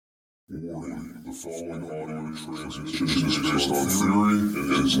Warning, the following audio transmission is based on theory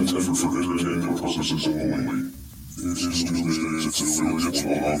and is intended for entertainment purposes only. Its Doomsday its affiliates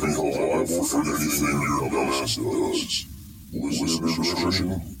will not be held liable for anything your dumbass does. Listener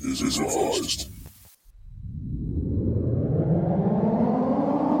discretion is advised.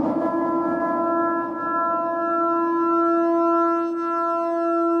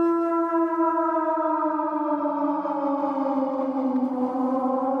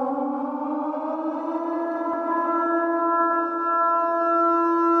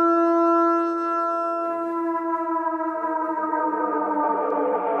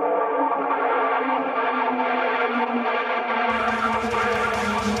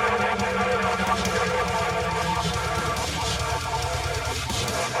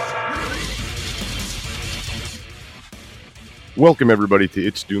 Welcome, everybody, to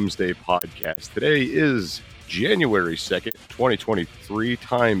It's Doomsday Podcast. Today is January 2nd, 2023.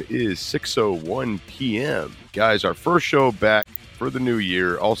 Time is 6:01 p.m. Guys, our first show back for the new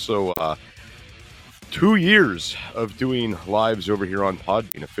year. Also, 2 years of doing lives over here on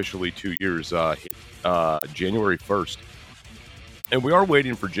Podbean. Officially 2 years, January 1st. And we are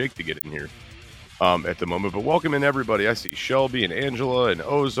waiting for Jake to get in here at the moment. But welcome in, everybody. I see Shelby and Angela and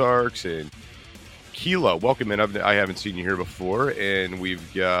Ozarks and Keela, welcome in. I haven't seen you here before. And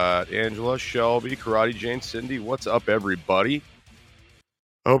we've got Angela, Shelby, Karate Jane, Cindy. What's up, everybody?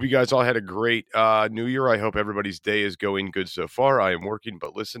 I hope you guys all had a great New Year. I hope everybody's day is going good so far. I am working,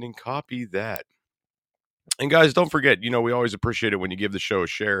 but listening. Copy that. And guys, don't forget, we always appreciate it when you give the show a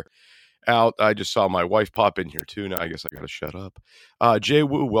share out. I just saw my wife pop in here, too. Now I guess I got to shut up. Jay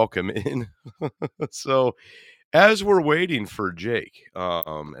Woo, welcome in. So, as we're waiting for Jake,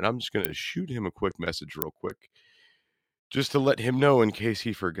 and I'm just going to shoot him a quick message real quick, just to let him know in case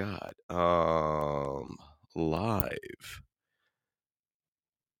he forgot. Live.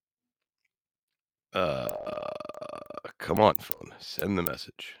 Come on, phone. Send the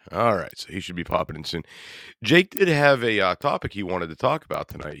message. All right, so he should be popping in soon. Jake did have a topic he wanted to talk about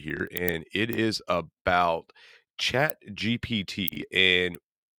tonight here, and it is about Chat GPT. And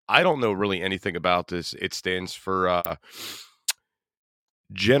I don't know really anything about this. It stands for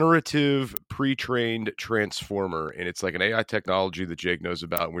Generative Pre-trained Transformer, and it's like an AI technology that Jake knows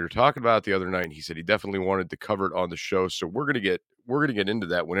about. And we were talking about it the other night, and he said he definitely wanted to cover it on the show. So we're gonna get into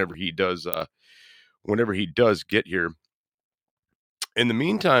that whenever he does get here. In the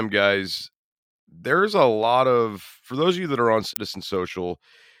meantime, guys, there's a lot of, for those of you that are on Citizen Social,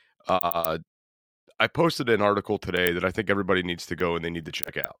 I posted an article today that I think everybody needs to go and they need to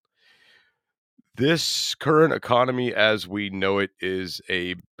check out. This current economy as we know it is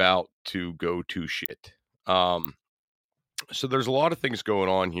about to go to shit. So there's a lot of things going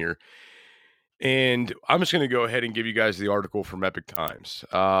on here. And I'm just going to go ahead and give you guys the article from Epic Times.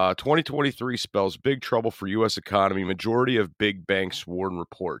 2023 spells big trouble for U.S. economy. Majority of big banks warn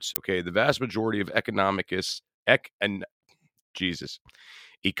reports. Okay, the vast majority of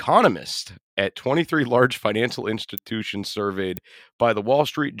economists at 23 large financial institutions surveyed by the Wall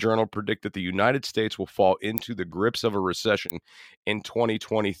Street Journal predict that the United States will fall into the grips of a recession in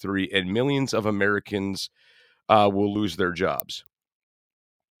 2023, and millions of Americans will lose their jobs.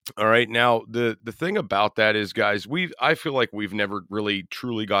 All right. Now, the thing about that is, guys, I feel like we've never really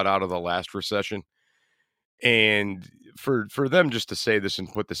truly got out of the last recession. And for them just to say this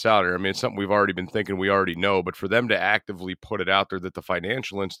and put this out there, I mean, it's something we've already been thinking, we already know, but for them to actively put it out there that the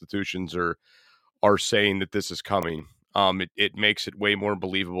financial institutions are saying that this is coming, it makes it way more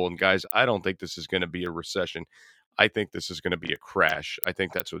believable. And guys, I don't think this is going to be a recession. I think this is going to be a crash. I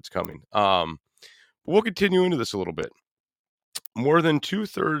think that's what's coming. We'll continue into this a little bit. More than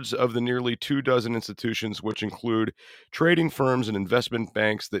 2/3 of the nearly 24 institutions, which include trading firms and investment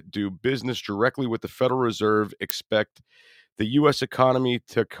banks that do business directly with the Federal Reserve, expect the U.S. economy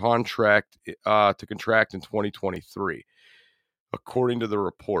to contract in 2023, according to the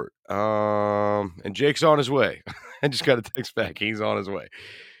report. And Jake's on his way. I just got a text back. He's on his way.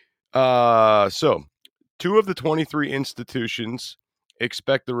 So 2 of the 23 institutions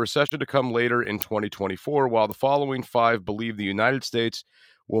expect the recession to come later in 2024, while the following 5 believe the United States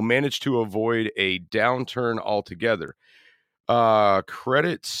will manage to avoid a downturn altogether.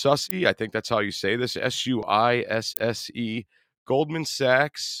 Credit Suisse, I think that's how you say this, SUISSE, Goldman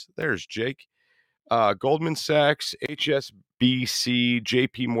Sachs, there's Jake, Goldman Sachs, HSBC,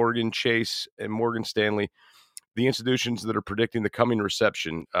 JP Morgan Chase, and Morgan Stanley, the institutions that are predicting the coming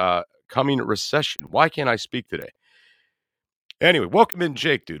recession. Why can't I speak today? Anyway, welcome in,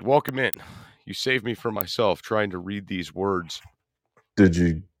 Jake, dude. Welcome in. You saved me from myself trying to read these words. Did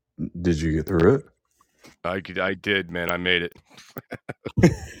you get through it? I did, man. I made it.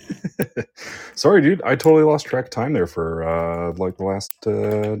 Sorry, dude. I totally lost track of time there for like the last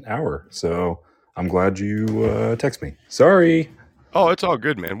hour. So I'm glad you text me. Sorry. Oh, it's all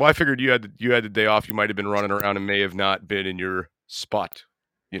good, man. Well, I figured you had the day off. You might have been running around and may have not been in your spot,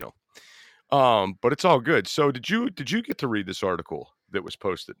 you know. But it's all good. So did you get to read this article that was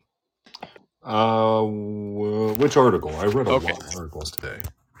posted? Which article? I read a Okay. lot of articles today.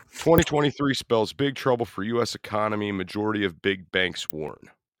 2023 spells big trouble for U.S. economy. Majority of big banks warn.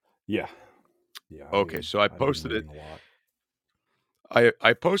 Yeah. Okay, so I I've been posted it. reading a lot.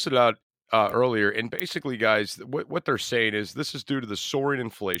 I posted it out earlier, and basically, guys, what they're saying is this is due to the soaring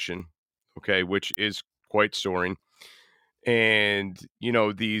inflation, okay, which is quite soaring, and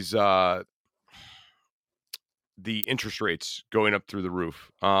these the interest rates going up through the roof.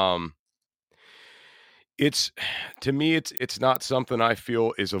 It's to me, it's not something I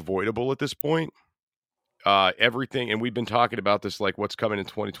feel is avoidable at this point. Everything, and we've been talking about this, like what's coming in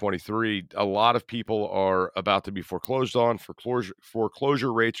 2023. A lot of people are about to be foreclosed on.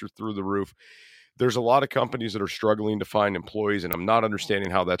 Foreclosure rates are through the roof. There's a lot of companies that are struggling to find employees, and I'm not understanding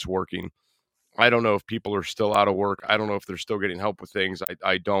how that's working. I don't know if people are still out of work. I don't know if they're still getting help with things.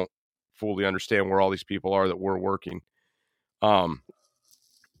 I don't fully understand where all these people are that were working. But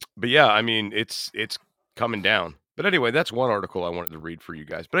yeah, I mean, it's coming down. But anyway, that's one article I wanted to read for you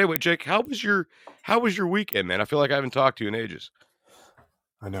guys. But anyway, Jake, how was your weekend, man? I feel like I haven't talked to you in ages.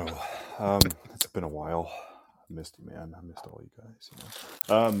 I know. It's been a while. I missed you, man. I missed all you guys.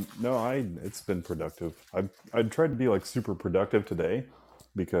 No, it's been productive. I tried to be like super productive today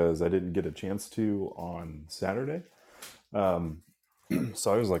because I didn't get a chance to on Saturday.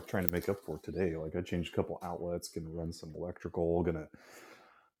 So I was like trying to make up for it today. Like I changed a couple outlets, gonna run some electrical, gonna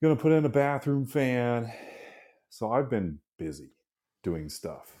put in a bathroom fan. So I've been busy doing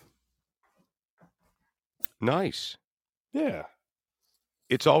stuff. Nice. Yeah.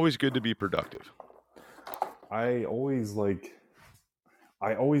 It's always good to be productive. I always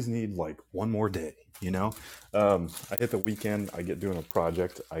need like one more day, I hit the weekend, I get doing a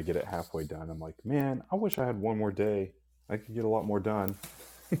project, I get it halfway done. I'm like, man, I wish I had one more day. I could get a lot more done.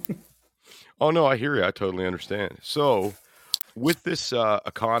 Oh no, I hear you. I totally understand. So with this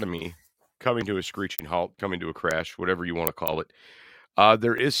economy coming to a screeching halt, coming to a crash, whatever you want to call it,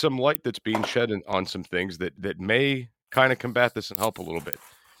 there is some light that's being shed on some things that may kind of combat this and help a little bit.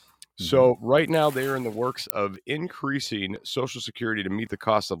 So right now they're in the works of increasing Social Security to meet the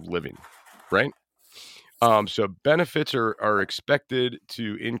cost of living, right? So benefits are expected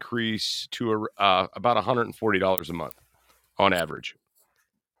to increase to about $140 a month on average.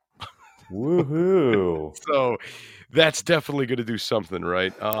 Woohoo! So that's definitely going to do something,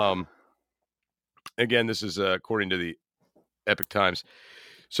 right? Again, this is according to the Epic Times.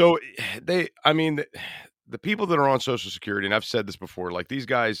 So the people that are on Social Security, and I've said this before, like these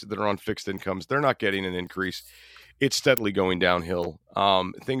guys that are on fixed incomes, they're not getting an increase. It's steadily going downhill.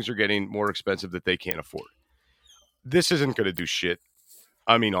 Things are getting more expensive that they can't afford. This isn't going to do shit.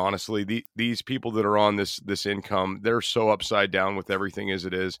 I mean, honestly, these people that are on this income, they're so upside down with everything as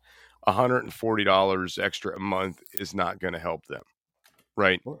it is. $140 extra a month is not going to help them,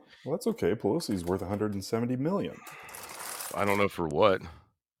 right? Well, that's okay. Pelosi's worth $170 million. I don't know for what.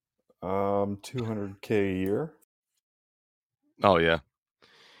 $200K a year. Oh yeah,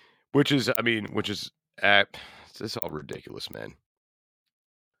 which is it's all ridiculous, man.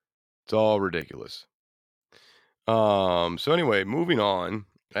 It's all ridiculous. So anyway, moving on.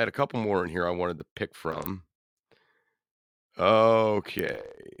 I had a couple more in here I wanted to pick from. Okay.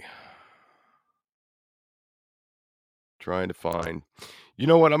 Trying to find. You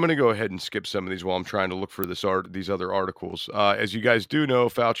know what? I'm going to go ahead and skip some of these while I'm trying to look for these other articles. As you guys do know,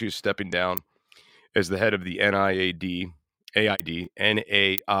 Fauci is stepping down as the head of the NIAID,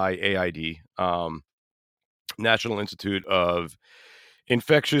 National Institute of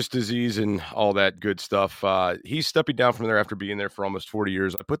Infectious Disease and all that good stuff. He's stepping down from there after being there for almost 40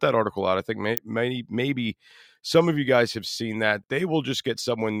 years. I put that article out. I think maybe some of you guys have seen that. They will just get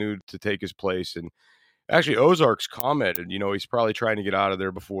someone new to take his place. And actually, Ozark's commented, he's probably trying to get out of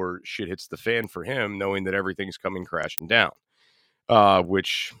there before shit hits the fan for him, knowing that everything's coming crashing down,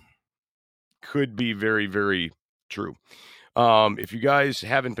 which could be very, very true. If you guys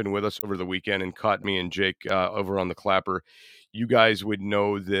haven't been with us over the weekend and caught me and Jake over on the Clapper, you guys would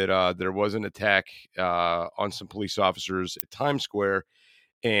know that there was an attack on some police officers at Times Square,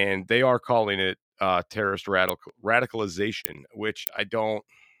 and they are calling it terrorist radicalization, which I don't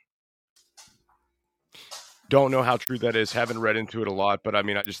know how true that is. Haven't read into it a lot, but I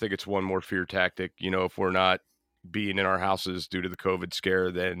mean, I just think it's one more fear tactic. If we're not being in our houses due to the COVID scare,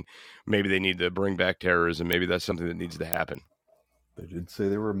 then maybe they need to bring back terrorism. Maybe that's something that needs to happen. They did say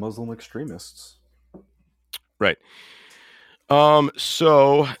they were Muslim extremists. Right.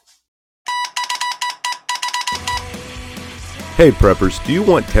 So hey preppers, do you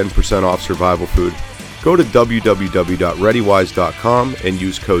want 10% off survival food? Go to www.readywise.com and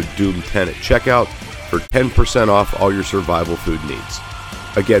use code DOOM10 at checkout for 10% off all your survival food needs.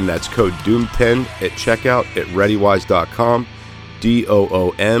 Again, that's code DOOM10 at checkout at readywise.com,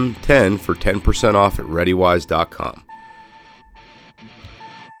 DOOM10 for 10% off at readywise.com.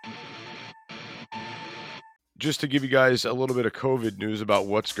 Just to give you guys a little bit of COVID news about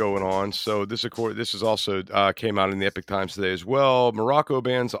what's going on. So this is also came out in the Epic Times today as well. Morocco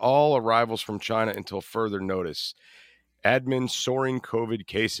bans all arrivals from China until further notice. Admin soaring COVID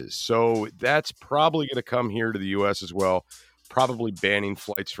cases. So that's probably going to come here to the U.S. as well, probably banning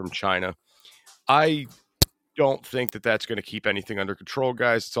flights from China. I don't think that that's going to keep anything under control,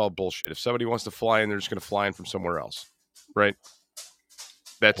 guys. It's all bullshit. If somebody wants to fly in, they're just going to fly in from somewhere else, right?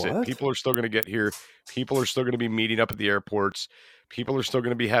 That's it. People are still going to get here. People are still going to be meeting up at the airports. People are still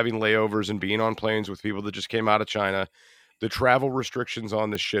going to be having layovers and being on planes with people that just came out of China. The travel restrictions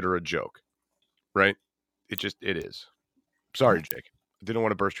on this shit are a joke, right? It is. Sorry, Jake. I didn't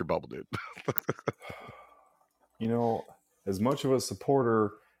want to burst your bubble, dude. You know, as much of a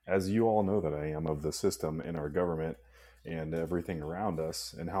supporter as you all know that I am of the system in our government and everything around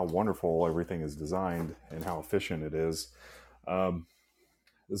us and how wonderful everything is designed and how efficient it is,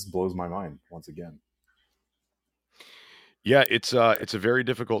 this blows my mind once again. Yeah, it's a very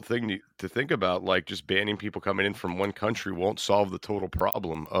difficult thing to think about. Like, just banning people coming in from one country won't solve the total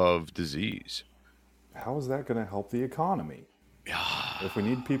problem of disease. How is that going to help the economy? If we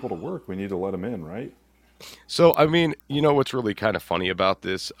need people to work, we need to let them in, right? So, I mean, you know what's really kind of funny about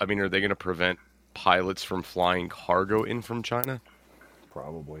this? I mean, are they going to prevent pilots from flying cargo in from China?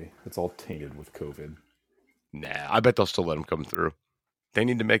 Probably. It's all tainted with COVID. Nah, I bet they'll still let them come through. They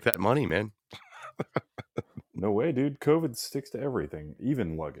need to make that money, man. No way, dude. COVID sticks to everything,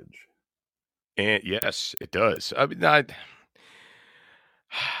 even luggage. And yes, it does. I mean,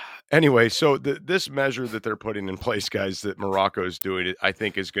 anyway, so this measure that they're putting in place, guys, that Morocco is doing, I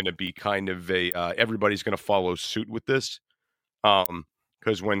think is going to be kind of a everybody's going to follow suit with this.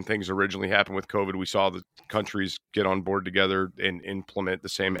 Because when things originally happened with COVID, we saw the countries get on board together and implement the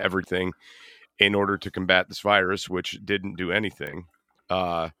same everything in order to combat this virus, which didn't do anything.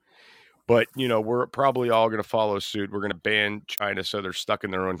 But, you know, we're probably all going to follow suit. We're going to ban China so they're stuck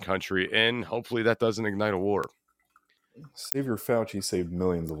in their own country, and hopefully that doesn't ignite a war. Savior Fauci saved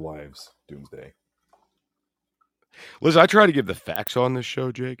millions of lives. Doomsday. Liz, I try to give the facts on this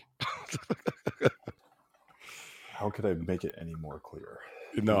show, Jake. How could I make it any more clear?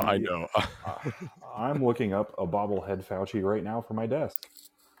 No, I know. I'm looking up a bobblehead Fauci right now for my desk.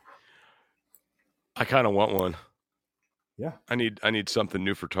 I kind of want one. Yeah. I need something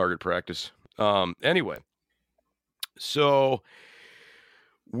new for target practice. Anyway, so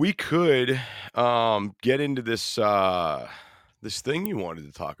we could get into this this thing you wanted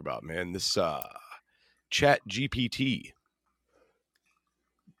to talk about, man. This Chat GPT.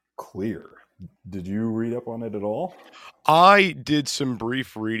 Clear. Did you read up on it at all? I did some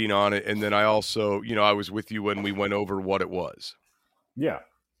brief reading on it, and then I also, you know, I was with you when we went over what it was. Yeah.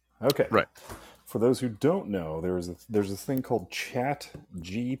 Okay. Right. For those who don't know, there's this thing called Chat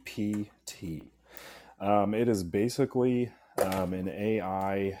GPT. It is basically an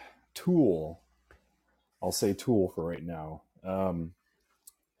AI tool. I'll say tool for right now.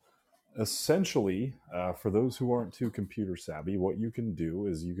 Essentially, for those who aren't too computer savvy, what you can do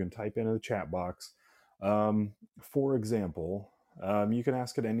is you can type in a chat box. For example, you can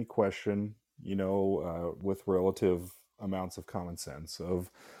ask it any question, you know, with relative amounts of common sense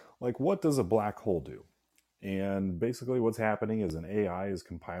of, like, what does a black hole do? And basically what's happening is an AI is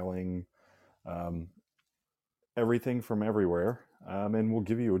compiling everything from everywhere and will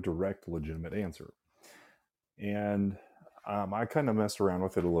give you a direct, legitimate answer. And I kind of messed around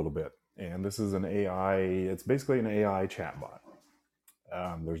with it a little bit. And this is an AI, it's basically an AI chatbot.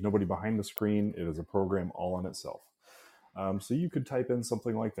 There's nobody behind the screen. It is a program all on itself. So you could type in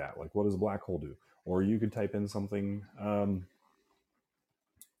something like that, like, what does a black hole do? Or you could type in something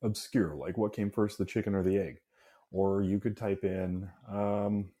obscure, like, what came first, the chicken or the egg? Or you could type in,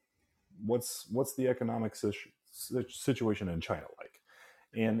 what's the economic situation in China like?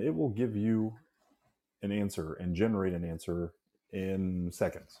 And it will give you an answer and generate an answer in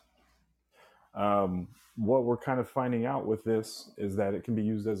seconds. What we're kind of finding out with this is that it can be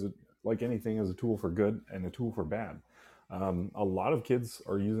used as like anything, as a tool for good and a tool for bad. A lot of kids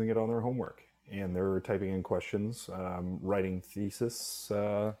are using it on their homework, and they're typing in questions, writing thesis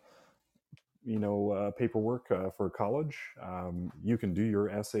paperwork for college. You can do your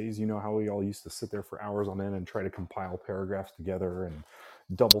essays. You know how we all used to sit there for hours on end and try to compile paragraphs together and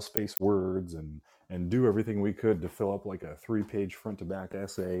double space words and do everything we could to fill up like a 3-page front to back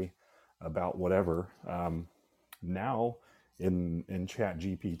essay about whatever. Now in Chat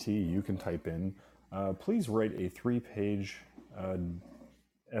GPT, you can type in, please write a 3-page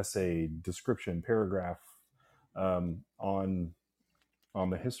essay description paragraph on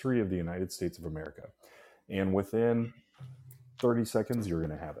the history of the United States of America. And within 30 seconds, you're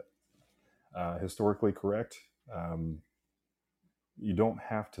going to have it. Historically correct. You don't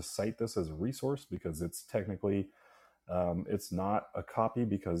have to cite this as a resource because it's technically, it's not a copy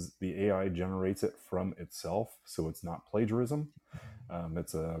because the AI generates it from itself. So it's not plagiarism.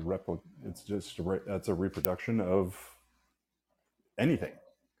 It's a that's a reproduction of anything.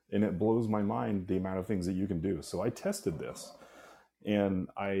 And it blows my mind the amount of things that you can do. So I tested this. And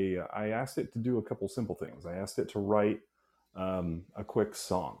I asked it to do a couple simple things. I asked it to write a quick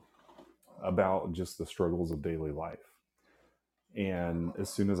song about just the struggles of daily life. And as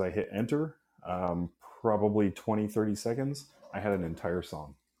soon as I hit enter, probably 20, 30 seconds, I had an entire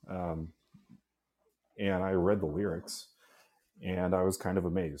song. And I read the lyrics and I was kind of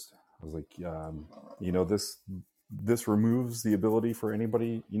amazed. I was like, this removes the ability for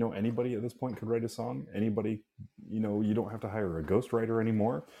anybody at this point could write a song. Anybody, you don't have to hire a ghostwriter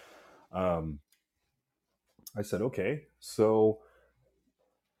anymore. I said, okay. So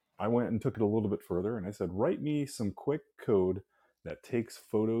I went and took it a little bit further and I said, write me some quick code that takes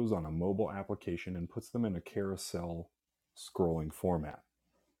photos on a mobile application and puts them in a carousel scrolling format.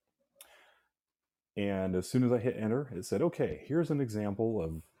 And as soon as I hit enter, it said, okay, here's an example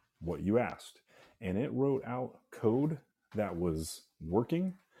of what you asked. And it wrote out code that was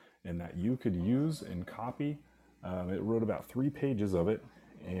working and that you could use and copy. It wrote about 3 pages of it.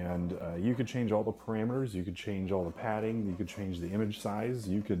 And you could change all the parameters. You could change all the padding. You could change the image size.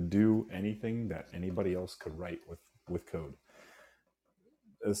 You could do anything that anybody else could write with code.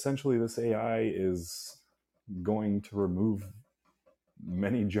 Essentially, this AI is going to remove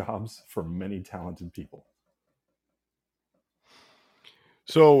many jobs from many talented people.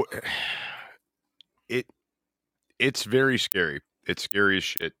 So it's very scary. It's scary as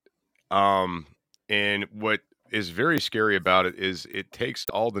shit. And what is very scary about it is it takes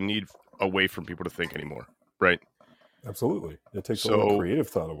all the need away from people to think anymore, right? Absolutely. It takes all the creative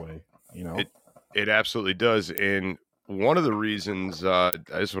thought away, It absolutely does. And one of the reasons, I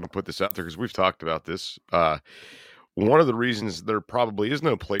just want to put this out there because we've talked about this. One of the reasons there probably is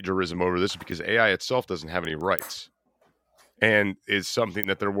no plagiarism over this is because AI itself doesn't have any rights. And is something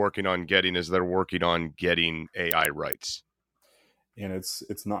that they're working on getting AI rights. And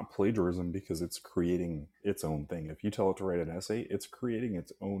it's not plagiarism because it's creating its own thing. If you tell it to write an essay, it's creating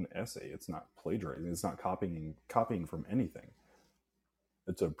its own essay. It's not plagiarizing. It's not copying from anything.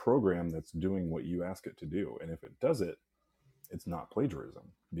 It's a program that's doing what you ask it to do. And if it does it, it's not plagiarism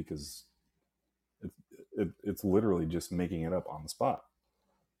because it's literally just making it up on the spot.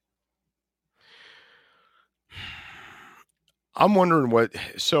 I'm wondering what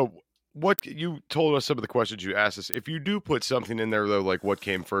you told us some of the questions you asked us. If you do put something in there, though, like what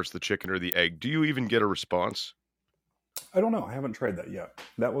came first, the chicken or the egg, do you even get a response? I don't know. I haven't tried that yet.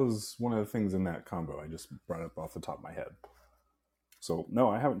 That was one of the things in that combo. I just brought up off the top of my head. So, no,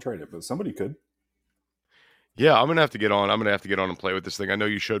 I haven't tried it, but somebody could. Yeah, I'm going to have to get on. I'm going to have to get on and play with this thing. I know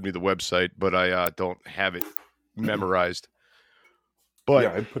you showed me the website, but I don't have it memorized. But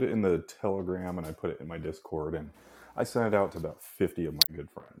yeah, I put it in the Telegram and I put it in my Discord and I sent it out to about 50 of my good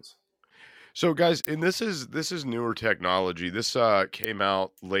friends. So, guys, and this is newer technology. This came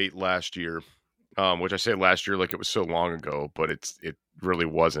out late last year, which I say last year like it was so long ago, but it really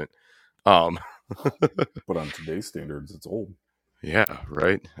wasn't. But on today's standards, it's old. Yeah,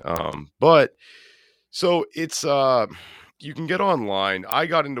 right. But so it's you can get online. I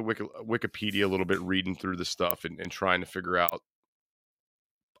got into Wikipedia a little bit, reading through the stuff and trying to figure out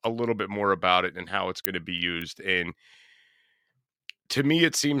a little bit more about it and how it's going to be used. And to me,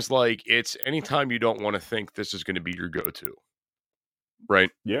 it seems like it's anytime you don't want to think, this is going to be your go-to, right?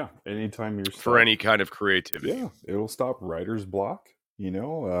 Yeah, anytime you're for any kind of creativity. Yeah, it'll stop writer's block.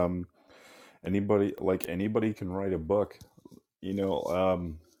 Anybody can write a book.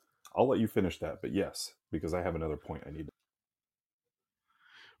 I'll let you finish that, but yes, because I have another point I need.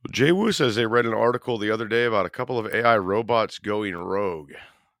 Jay Wu says they read an article the other day about a couple of AI robots going rogue.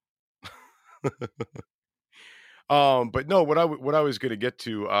 But no, what I was going to get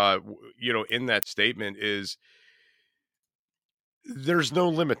to, in that statement is there's no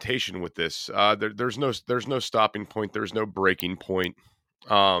limitation with this. There's no stopping point. There's no breaking point.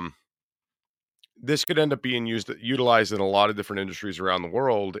 this could end up being utilized in a lot of different industries around the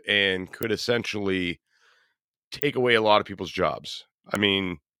world and could essentially take away a lot of people's jobs. I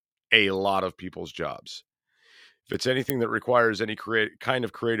mean, a lot of people's jobs. If it's anything that requires any kind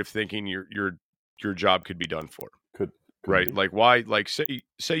of creative thinking, your job could be done for. Could Right? be. Like why? Like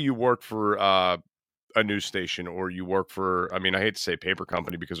say you work for a news station, or you work for, I mean, I hate to say paper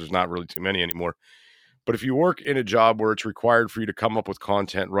company because there's not really too many anymore. But if you work in a job where it's required for you to come up with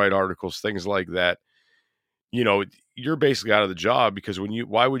content, write articles, things like that, you know, you're basically out of the job, because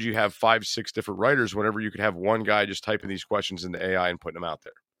why would you have 5, 6 different writers whenever you could have one guy just typing these questions into AI and putting them out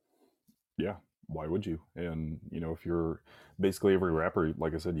there? Yeah, why would you? And if you're basically every rapper,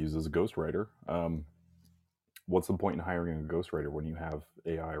 like I said, uses a ghostwriter. What's the point in hiring a ghostwriter when you have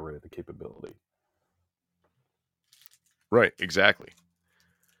AI right at the capability? Right, exactly.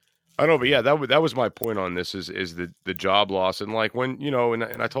 I know, but yeah, that was my point on this is the job loss. And like when,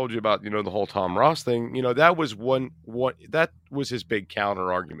 and I told you about, the whole Tom Ross thing, that was that was his big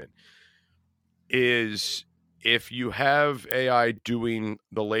counter argument, is if you have AI doing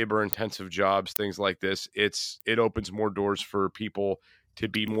the labor intensive jobs, things like this, it opens more doors for people to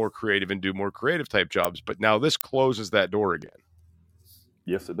be more creative and do more creative type jobs. But now this closes that door again.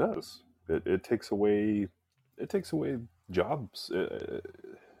 Yes, it does. It takes away jobs.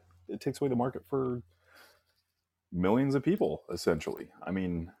 It takes away the market for millions of people, essentially. I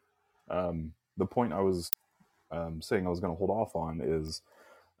mean, the point I was saying I was going to hold off on is,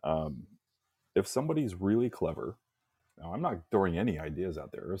 if somebody's really clever. Now, I'm not throwing any ideas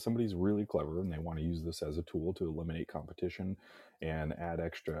out there. If somebody's really clever and they want to use this as a tool to eliminate competition and add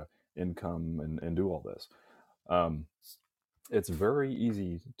extra income and do all this, it's very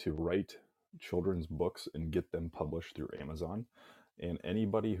easy to write children's books and get them published through Amazon. And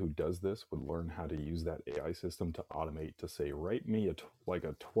anybody who does this would learn how to use that AI system to automate, to say, write me a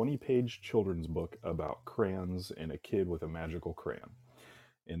 20-page children's book about crayons and a kid with a magical crayon.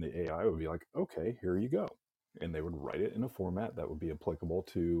 And the AI would be like, okay, here you go. And they would write it in a format that would be applicable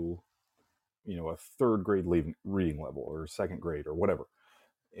to, a third grade reading level or second grade or whatever.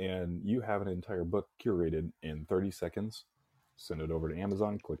 And you have an entire book curated in 30 seconds. Send it over to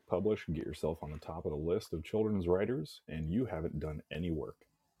Amazon, click publish, and get yourself on the top of the list of children's writers, and you haven't done any work.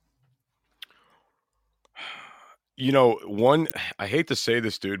 I hate to say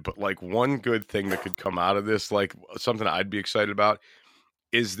this, dude, but like one good thing that could come out of this, like something I'd be excited about,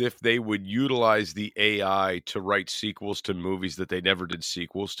 is if they would utilize the AI to write sequels to movies that they never did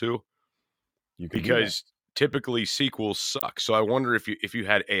sequels to. Because typically sequels suck. So I wonder if you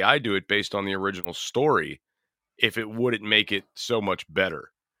had AI do it based on the original story, if it wouldn't make it so much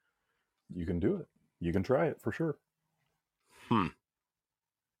better. You can do it. You can try it for sure.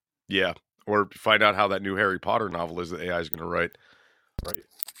 Yeah. Or find out how that new Harry Potter novel is that AI is going to write. Right.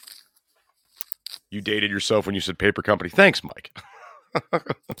 You dated yourself when you said paper company. Thanks, Mike.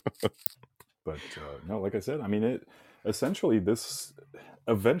 But no, like I said, I mean, eventually this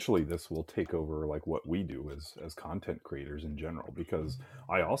will take over like what we do as content creators in general, because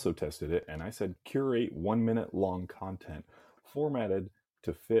I also tested it and I said, curate 1 minute long content formatted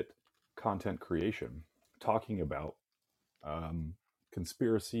to fit content creation, talking about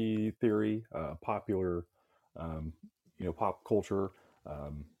conspiracy theory, popular, pop culture,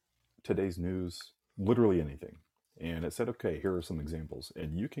 today's news, literally anything. And it said, okay, here are some examples.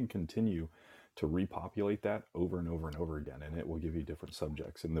 And you can continue to repopulate that over and over and over again, and it will give you different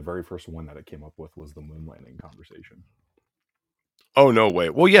subjects. And the very first one that it came up with was the moon landing conversation. Oh, no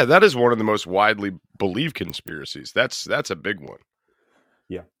way. Well, yeah, that is one of the most widely believed conspiracies. That's a big one.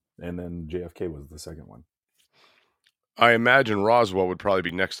 Yeah. And then JFK was the second one. I imagine Roswell would probably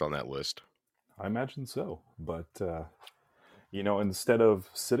be next on that list. I imagine so. But, instead of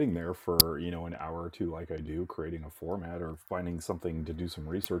sitting there for, an hour or two like I do, creating a format or finding something to do some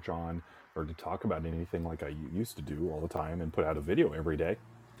research on or to talk about anything like I used to do all the time and put out a video every day,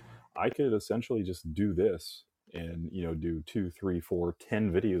 I could essentially just do this and, do 2, 3, 4,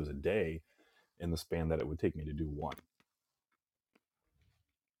 10 videos a day in the span that it would take me to do one.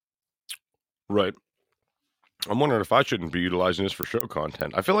 Right. I'm wondering if I shouldn't be utilizing this for show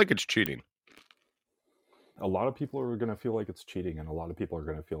content. I feel like it's cheating. A lot of people are going to feel like it's cheating, and a lot of people are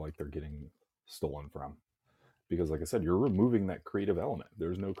going to feel like they're getting stolen from. Because, like I said, you're removing that creative element.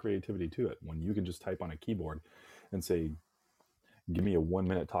 There's no creativity to it. When you can just type on a keyboard and say, give me a 1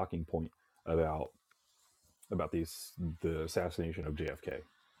 minute talking point about the assassination of JFK.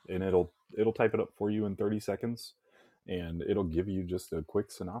 And it'll type it up for you in 30 seconds, and it'll give you just a quick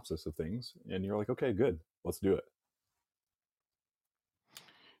synopsis of things. And you're like, okay, good. Let's do it.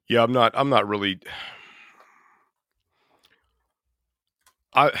 Yeah, I'm not really...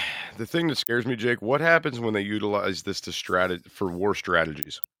 The thing that scares me, Jake, what happens when they utilize this for war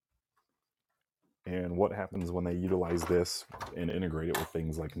strategies? And what happens when they utilize this and integrate it with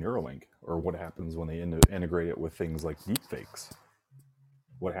things like Neuralink? Or what happens when they integrate it with things like deepfakes?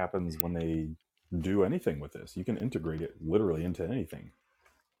 What happens when they do anything with this? You can integrate it literally into anything.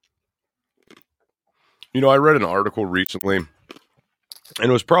 I read an article recently, and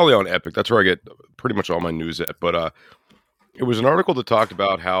it was probably on Epic. That's where I get pretty much all my news at. But it was an article that talked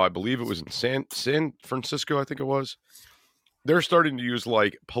about how, I believe it was in San Francisco, I think it was. They're starting to use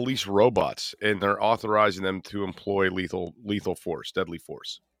like police robots, and they're authorizing them to employ lethal force, deadly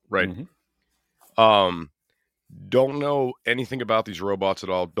force. Right. Mm-hmm. Don't know anything about these robots at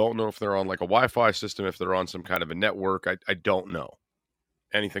all. Don't know if they're on like a Wi-Fi system, if they're on some kind of a network. I don't know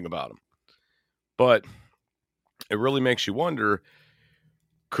anything about them. But it really makes you wonder,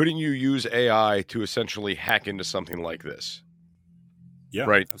 couldn't you use AI to essentially hack into something like this? Yeah,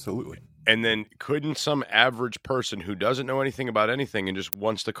 right. Absolutely. And then couldn't some average person who doesn't know anything about anything and just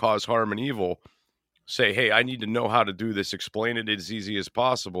wants to cause harm and evil say, hey, I need to know how to do this, explain it as easy as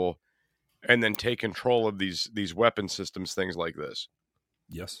possible, and then take control of these weapon systems, things like this?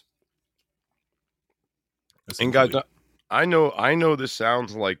 Yes. And guys, I know this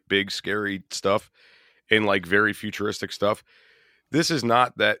sounds like big, scary stuff and like very futuristic stuff. This is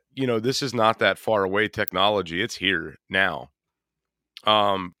not that, this is not that far away technology. It's here now.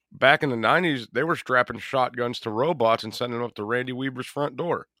 Back in the 90s, they were strapping shotguns to robots and sending them up to Randy Weber's front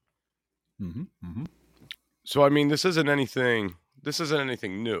door. Mm-hmm. Mm-hmm. So, I mean, this isn't anything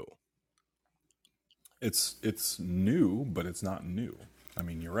new. It's new, but it's not new. I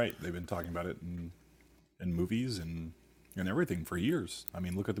mean, you're right. They've been talking about it in movies and everything for years. I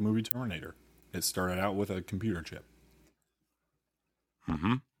mean, look at the movie Terminator. It started out with a computer chip.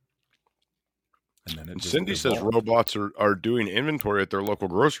 Mm-hmm. And then Cindy says robots are doing inventory at their local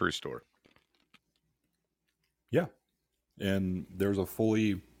grocery store. Yeah. And there's a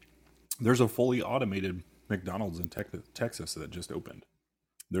fully automated McDonald's in Texas that just opened.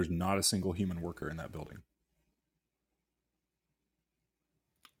 There's not a single human worker in that building.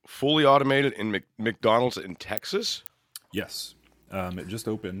 Fully automated in McDonald's in Texas? Yes. It just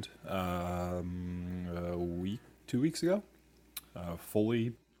opened 2 weeks ago.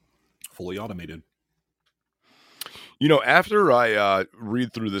 Fully automated. After I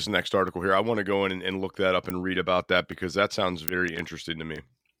read through this next article here, I want to go in and look that up and read about that, because that sounds very interesting to me.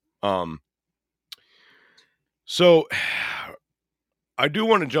 So I do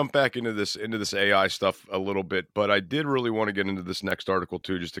want to jump back into this AI stuff a little bit, but I did really want to get into this next article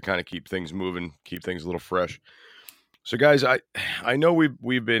too, just to kind of keep things moving, keep things a little fresh. So guys, I know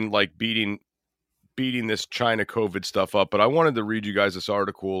we've been like beating this China COVID stuff up, but I wanted to read you guys this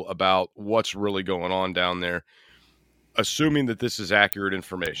article about what's really going on down there, assuming that this is accurate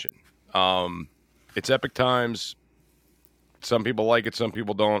information. It's Epic Times. Some people like it, some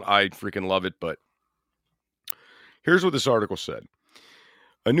people don't. I freaking love it, but here's what this article said.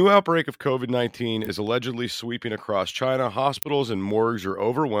 A new outbreak of COVID-19 is allegedly sweeping across China. Hospitals and morgues are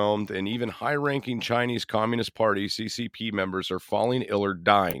overwhelmed, and even high-ranking Chinese Communist Party CCP members are falling ill or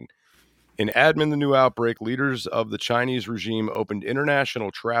dying. In admin the new outbreak, leaders of the Chinese regime opened international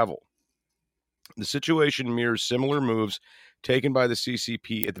travel. The situation mirrors similar moves taken by the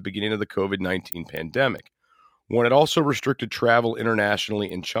CCP at the beginning of the COVID-19 pandemic, when it also restricted travel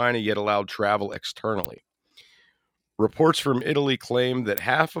internationally in China, yet allowed travel externally. Reports from Italy claim that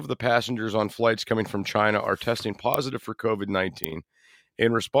half of the passengers on flights coming from China are testing positive for COVID-19.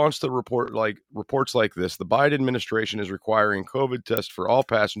 In response to reports like this, the Biden administration is requiring COVID tests for all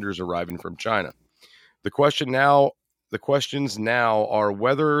passengers arriving from China. The questions now are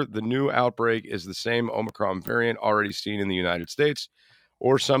whether the new outbreak is the same Omicron variant already seen in the United States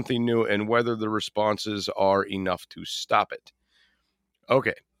or something new, and whether the responses are enough to stop it.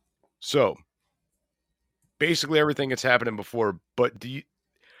 Okay, so basically everything that's happening before, but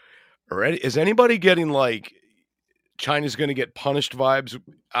is anybody getting like China's going to get punished vibes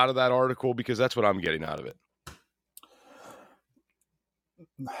out of that article? Because that's what I'm getting out of it.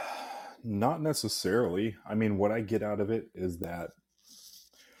 Not necessarily. I mean, what I get out of it is that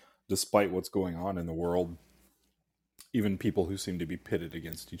despite what's going on in the world, even people who seem to be pitted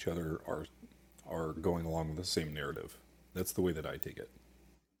against each other are going along with the same narrative. That's the way that I take it.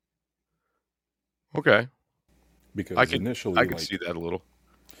 Okay. Because I could initially, see that a little.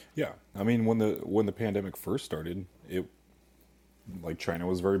 Yeah, I mean, when the pandemic first started, China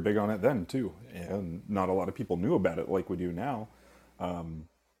was very big on it then too, and not a lot of people knew about it like we do now.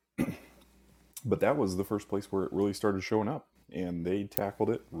 But that was the first place where it really started showing up, and they tackled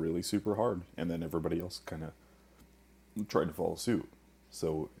it really super hard, and then everybody else kind of tried to follow suit.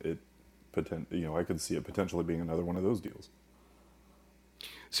 So I could see it potentially being another one of those deals.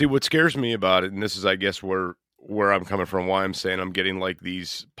 See, what scares me about it, and this is, I guess, where I'm coming from, why I'm saying I'm getting like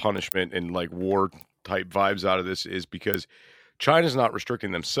these punishment and like war type vibes out of this, is because China's not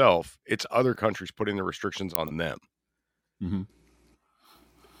restricting themselves; it's other countries putting the restrictions on them. Mm-hmm.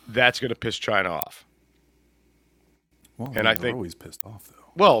 That's going to piss China off. Well, and I they're think, always pissed off,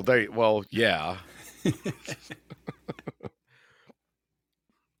 though. well, yeah.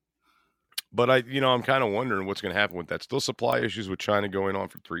 But I'm kind of wondering what's going to happen with that. Still supply issues with China going on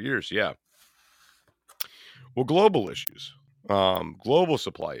for 3 years. Yeah. Well, global issues, global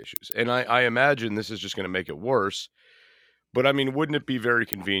supply issues. And I imagine this is just going to make it worse. But I mean, wouldn't it be very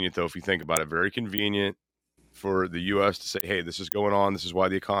convenient, though, if you think about it, very convenient for the U.S. to say, hey, this is going on. This is why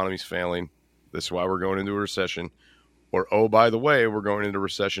the economy's failing. This is why we're going into a recession. Or, oh, by the way, we're going into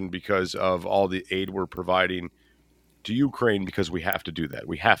recession because of all the aid we're providing to Ukraine, because we have to do that.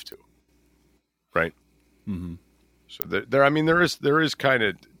 We have to. Right? Mm-hmm. So there is kind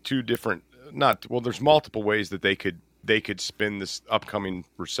of two different, there's multiple ways that they could spin this upcoming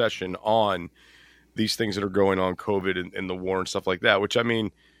recession on these things that are going on, COVID and the war and stuff like that, which, I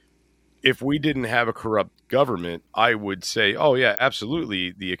mean, if we didn't have a corrupt government, I would say, oh yeah,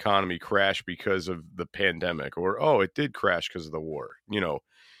 absolutely, the economy crashed because of the pandemic, or, oh, it did crash because of the war.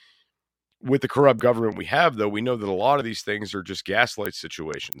 With the corrupt government we have, though, we know that a lot of these things are just gaslight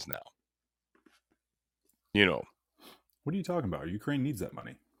situations now. What are you talking about? Ukraine needs that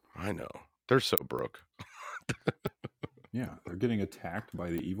money. I know. They're so broke. Yeah, they're getting attacked by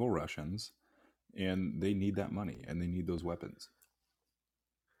the evil Russians, and they need that money, and they need those weapons.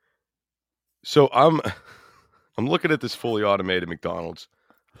 So I'm looking at this fully automated McDonald's.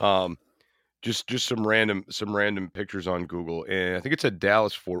 Just some random pictures on Google, and I think it's at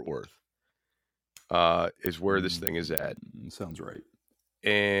Dallas Fort Worth. Is where this thing is at. Sounds right.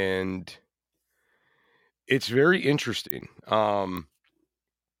 And it's very interesting.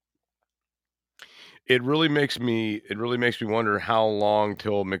 It really makes me wonder how long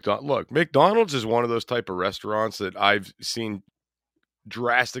till McDonald's. Look, McDonald's is one of those type of restaurants that I've seen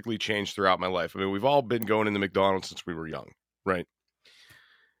drastically change throughout my life. I mean, we've all been going into McDonald's since we were young, right?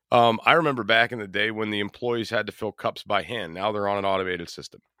 I remember back in the day when the employees had to fill cups by hand. Now they're on an automated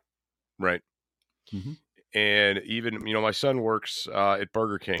system, right? Mm-hmm. And even, my son works at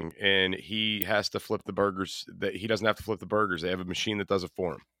Burger King, and he has to flip the burgers. That he doesn't have to flip the burgers. They have a machine that does it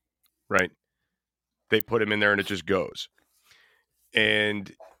for him, right? They put him in there and it just goes. And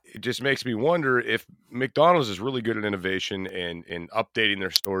it just makes me wonder if McDonald's is really good at innovation and updating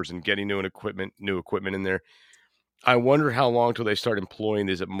their stores and getting new equipment in there. I wonder how long till they start employing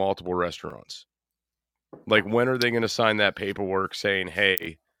these at multiple restaurants. Like, when are they going to sign that paperwork saying,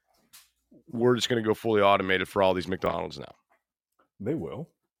 hey, we're just going to go fully automated for all these McDonald's now? They will.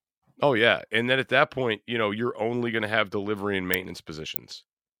 Oh, yeah. And then at that point, you're only going to have delivery and maintenance positions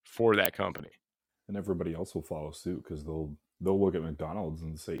for that company. And everybody else will follow suit, because they'll look at McDonald's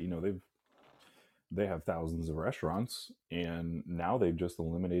and say, they have thousands of restaurants, and now they've just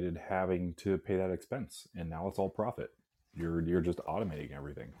eliminated having to pay that expense, and now it's all profit. You're just automating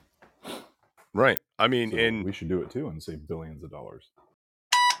everything. Right. I mean, so and we should do it too and save billions of dollars.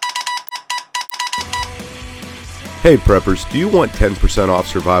 Hey preppers, do you want 10% off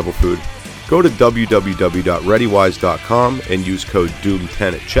survival food? Go to www.readywise.com and use code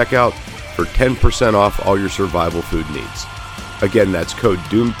DOOM10 at checkout for 10% off all your survival food needs. Again, that's code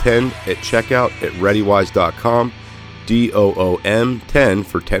DOOM10 at checkout at readywise.com, DOOM10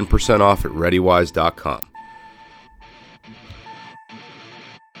 for 10% off at readywise.com.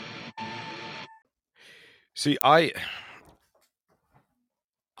 See, I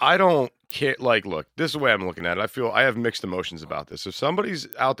don't care. Like, look, this is the way I'm looking at it. I feel I have mixed emotions about this. If somebody's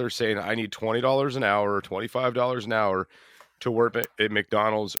out there saying I need $20 an hour or $25 an hour to work at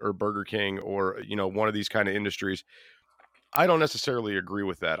McDonald's or Burger King or, one of these kind of industries, I don't necessarily agree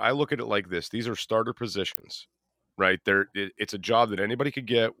with that. I look at it like this. These are starter positions, right? It's a job that anybody could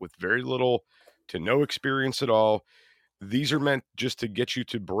get with very little to no experience at all. These are meant just to get you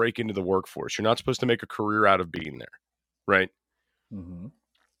to break into the workforce. You're not supposed to make a career out of being there, right? Mm-hmm.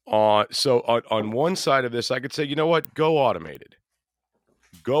 So on one side of this, I could say, you know what? Go automated.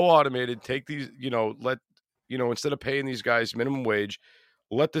 Take these, instead of paying these guys minimum wage,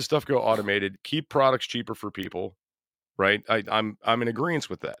 let this stuff go automated. Keep products cheaper for people, right? I'm in agreement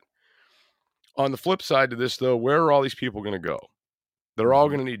with that. On the flip side to this, though, where are all these people going to go? They're all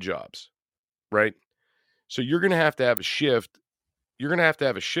going to need jobs, right? So you're going to have a shift. You're going to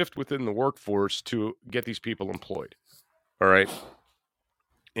have a shift within the workforce to get these people employed. All right.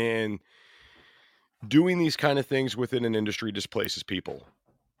 And doing these kind of things within an industry displaces people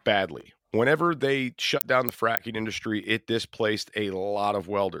badly. Whenever they shut down the fracking industry, it displaced a lot of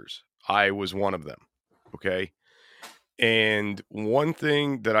welders. I was one of them. Okay. And one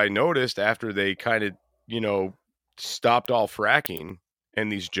thing that I noticed after they kind of, stopped all fracking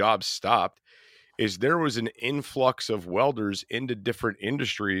and these jobs stopped is there was an influx of welders into different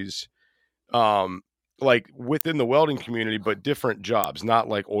industries, like within the welding community, but different jobs, not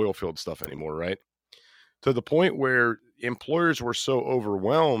like oil field stuff anymore, right? To the point where employers were so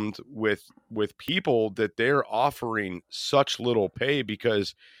overwhelmed with people that they're offering such little pay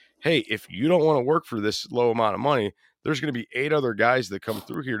because, hey, if you don't want to work for this low amount of money, there's going to be 8 other guys that come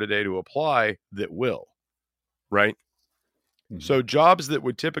through here today to apply that will, right? Mm-hmm. So jobs that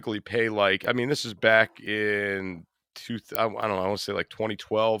would typically pay this is back in I don't know, I want to say like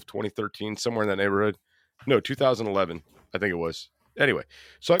 2012, 2013, somewhere in that neighborhood. No, 2011, I think it was. Anyway,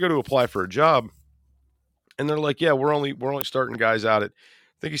 so I go to apply for a job. And they're like, yeah, we're only starting guys out at,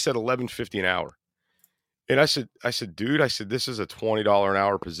 I think he said $11.50 an hour. And I said, dude, this is a $20 an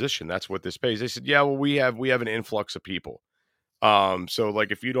hour position. That's what this pays. They said, yeah, well, we have an influx of people. So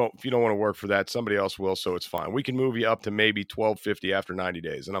like if you don't want to work for that, somebody else will. So it's fine. We can move you up to maybe $12.50 after 90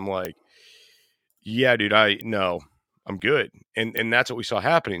 days. And I'm like, yeah, dude, I'm good. And that's what we saw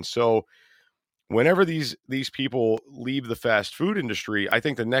happening. So whenever these people leave the fast food industry, I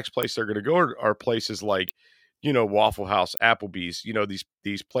think the next place they're going to go are places like, Waffle House, Applebee's,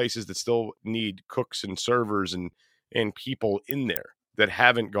 these places that still need cooks and servers and people in there that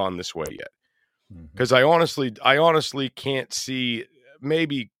haven't gone this way yet. Because I honestly can't see,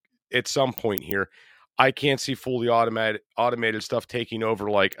 maybe at some point here, I can't see fully automated stuff taking over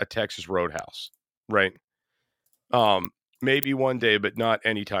like a Texas Roadhouse, right? Maybe one day, but not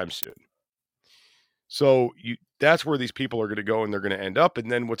anytime soon. So that's where these people are going to go and they're going to end up. And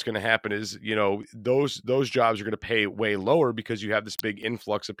then what's going to happen is, those jobs are going to pay way lower because you have this big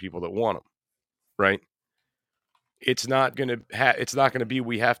influx of people that want them, right? It's not going to be,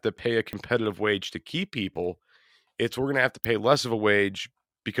 we have to pay a competitive wage to keep people. We're going to have to pay less of a wage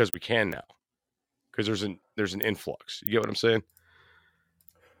because we can now, because there's an influx. You get what I'm saying?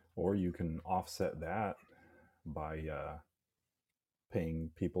 Or you can offset that by, paying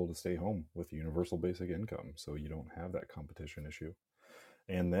people to stay home with universal basic income, so you don't have that competition issue.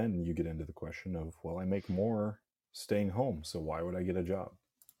 And then you get into the question of, well, I make more staying home, so why would I get a job?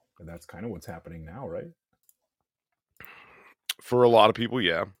 And that's kind of what's happening now, right? For a lot of people,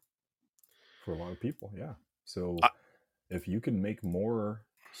 yeah. For a lot of people, yeah. So if you can make more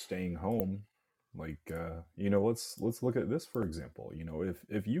staying home, like let's look at this for example.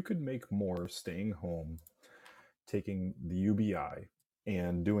 If you could make more staying home, taking the UBI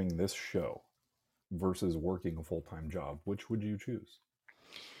and doing this show versus working a full-time job, which would you choose?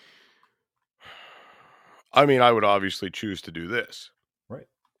 I mean, I would obviously choose to do this. Right.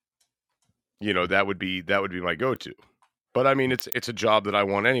 That would be my go-to. But I mean, it's a job that I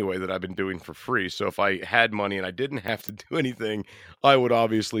want anyway, that I've been doing for free. So if I had money and I didn't have to do anything, I would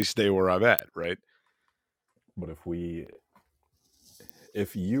obviously stay where I'm at, right? But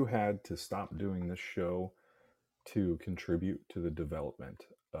if you had to stop doing this show to contribute to the development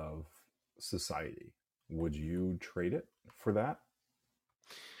of society, would you trade it for that?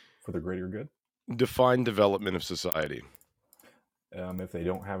 For the greater good? Define development of society. If they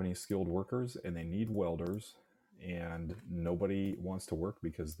don't have any skilled workers and they need welders and nobody wants to work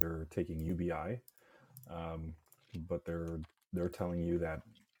because they're taking UBI, but they're telling you that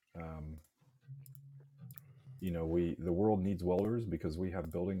the world needs welders because we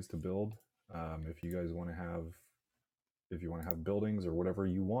have buildings to build. If you guys want to have buildings or whatever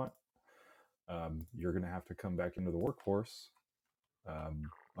you want, you're going to have to come back into the workforce.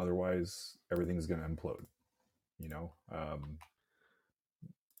 Otherwise, everything's going to implode.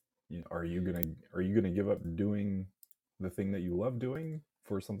 Are you gonna give up doing the thing that you love doing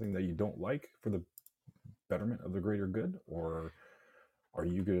for something that you don't like for the betterment of the greater good, or are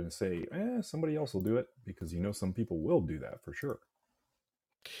you going to say, somebody else will do it? Because some people will do that for sure.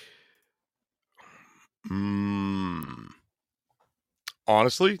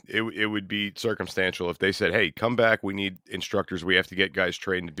 Honestly, it would be circumstantial if they said, hey, come back, we need instructors, we have to get guys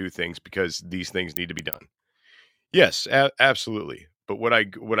trained to do things because these things need to be done. Yes, absolutely. But would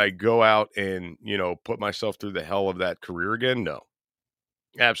I go out and, put myself through the hell of that career again? No,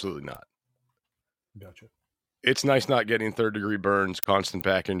 absolutely not. Gotcha. It's nice not getting 3rd-degree burns, constant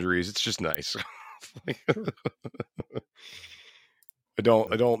back injuries. It's just nice. Sure. I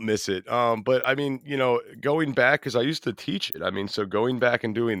don't miss it. But I mean, going back, because I used to teach it. I mean, so going back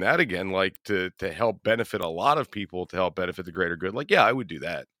and doing that again, like to help benefit a lot of people, to help benefit the greater good. Like, yeah, I would do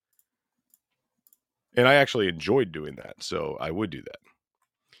that. And I actually enjoyed doing that, so I would do that.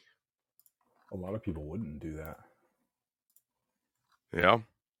 A lot of people wouldn't do that. Yeah.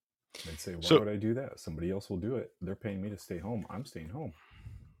 They'd say, why would I do that? Somebody else will do it. They're paying me to stay home. I'm staying home.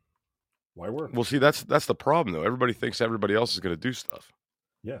 Why work? Well, see, that's the problem, though. Everybody thinks everybody else is going to do stuff.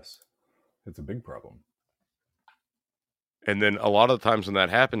 Yes. It's a big problem. And then a lot of the times when that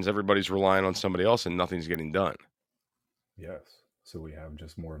happens, everybody's relying on somebody else and nothing's getting done. Yes. So we have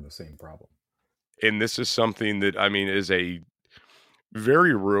just more of the same problem. And this is something that, I mean, is a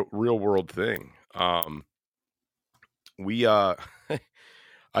very real world thing.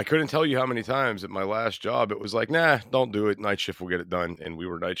 I couldn't tell you how many times at my last job, it was like, nah, don't do it. Night shift will get it done. And we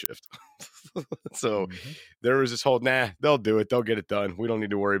were night shift. So there was this whole, nah, they'll do it. They'll get it done. We don't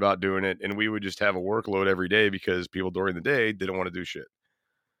need to worry about doing it. And we would just have a workload every day because people during the day didn't want to do shit.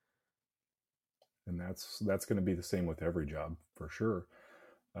 And that's going to be the same with every job for sure.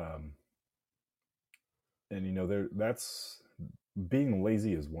 And you know, that's being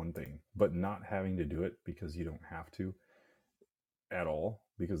lazy is one thing, but not having to do it because you don't have to at all,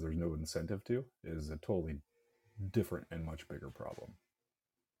 because there's no incentive to, is a totally different and much bigger problem.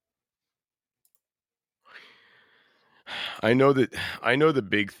 I know the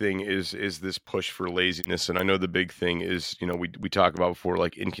big thing is this push for laziness, and I know the big thing is, you know, we talk about before,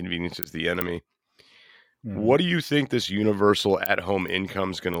 like, inconvenience is the enemy. What do you think this universal at-home income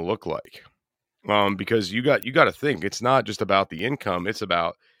is going to look like? Because you got to think, it's not just about the income. It's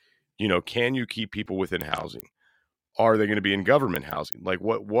about, you know, can you keep people within housing? Are they going to be in government housing? Like,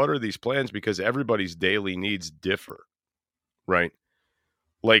 what are these plans? Because everybody's daily needs differ, right?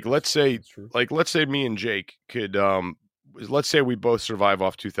 Like, let's say me and Jake could, let's say we both survive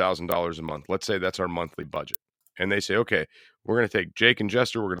off $2,000 a month. Let's say that's our monthly budget. And they say, okay, we're going to take Jake and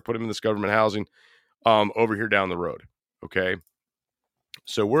Jester, we're going to put them in this government housing over here down the road. Okay.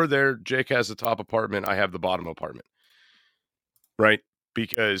 So we're there. Jake has the top apartment. I have the bottom apartment. Right.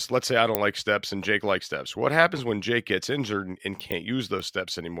 Because let's say I don't like steps and Jake likes steps. What happens when Jake gets injured and can't use those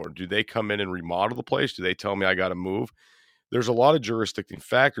steps anymore? Do they come in and remodel the place? Do they tell me I got to move? There's a lot of jurisdicting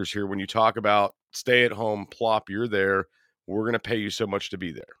factors here when you talk about stay at home, plop, you're there. We're going to pay you so much to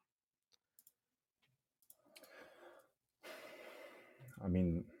be there. I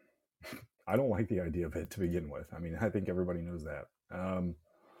mean, I don't like the idea of it to begin with. I mean, I think everybody knows that.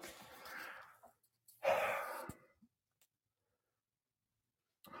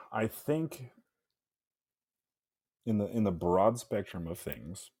 I think in the broad spectrum of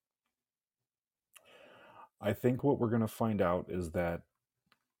things, I think what we're going to find out is that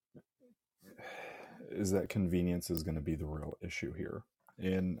convenience is going to be the real issue here.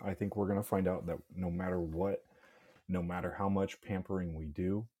 And I think we're going to find out that no matter how much pampering we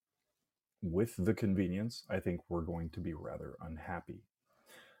do with the convenience, I think we're going to be rather unhappy.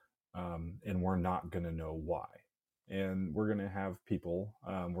 And we're not going to know why. And we're going to have people,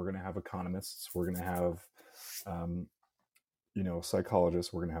 we're going to have economists, we're going to have,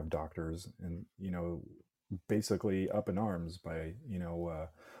 psychologists, we're going to have doctors, and, basically up in arms by,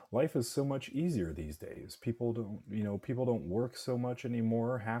 life is so much easier these days. People don't work so much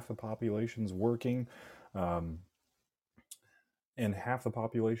anymore. Half the population's working, and half the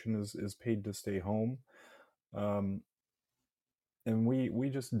population is paid to stay home. And we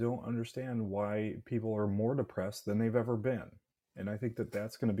just don't understand why people are more depressed than they've ever been. And I think that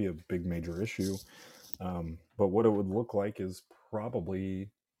that's going to be a big major issue. But what it would look like is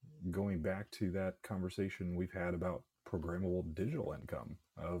probably going back to that conversation we've had about programmable digital income.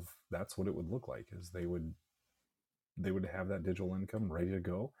 Of that's what it would look like, is they would have that digital income ready to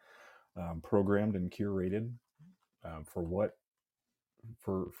go, programmed and curated for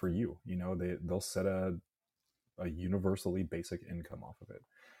you. They'll set a universally basic income off of it,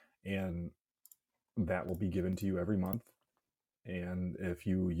 and that will be given to you every month. And if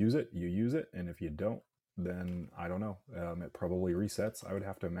you use it, you use it, and if you don't, then I don't know. It probably resets, I would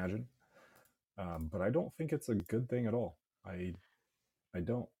have to imagine. But I don't think it's a good thing at all. I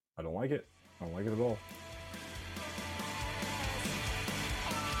don't like it. I don't like it at all.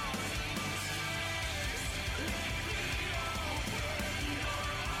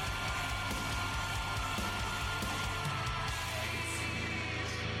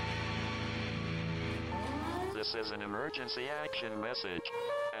 This is an emergency action message.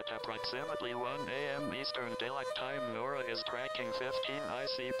 At approximately 1 a.m. Eastern Daylight Time, NORAD is tracking 15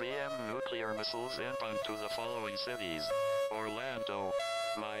 ICBM nuclear missiles inbound to the following cities: Orlando,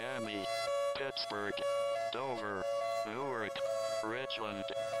 Miami, Pittsburgh, Dover, Newark, Richland,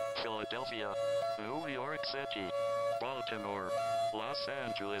 Philadelphia, New York City, Baltimore, Los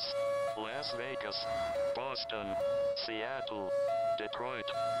Angeles, Las Vegas, Boston, Seattle, Detroit.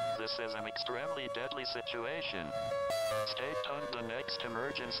 This is an extremely deadly situation. Stay tuned. The next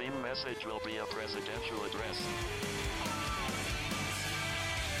emergency message will be a presidential address.